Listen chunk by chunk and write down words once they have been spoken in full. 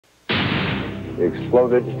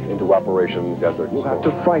exploded into Operation Desert Storm. We'll have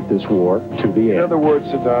to fight this war to the end. In other words,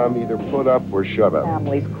 Saddam, either put up or shut up.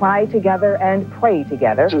 Families cry together and pray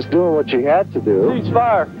together. Just doing what she had to do.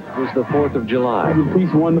 Ceasefire. It was the 4th of July.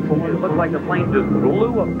 Peace, wonderful. It looked like the plane just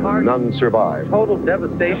blew apart. None survived. Total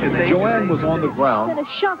devastation. Joanne was on the ground. Sent a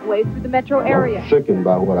shockwave through the metro area. Sickened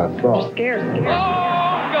by what I saw. Scared. Oh,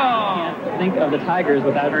 God! Think of the Tigers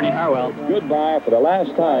without Ernie Harwell. Goodbye for the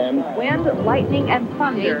last time. Wind, lightning, and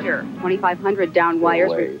thunder. Danger. 2,500 down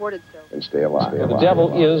wires reported so. And stay alive. The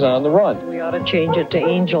devil is on the run. We ought to change it to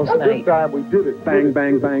Angels Night. This time we did it. Bang,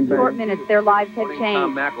 bang, bang, bang. Short minutes, their lives had Tom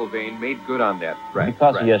changed. McIlvaine made good on that threat.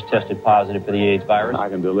 Because he has tested positive for the AIDS virus. I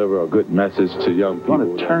can deliver a good message to young people. I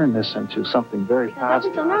want to turn this into something very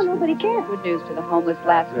positive. Until now, nobody cares. Good news to the homeless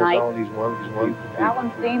last night. All these ones.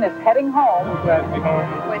 Alan Steen is heading home. Which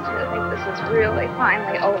I think this is really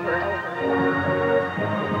finally over.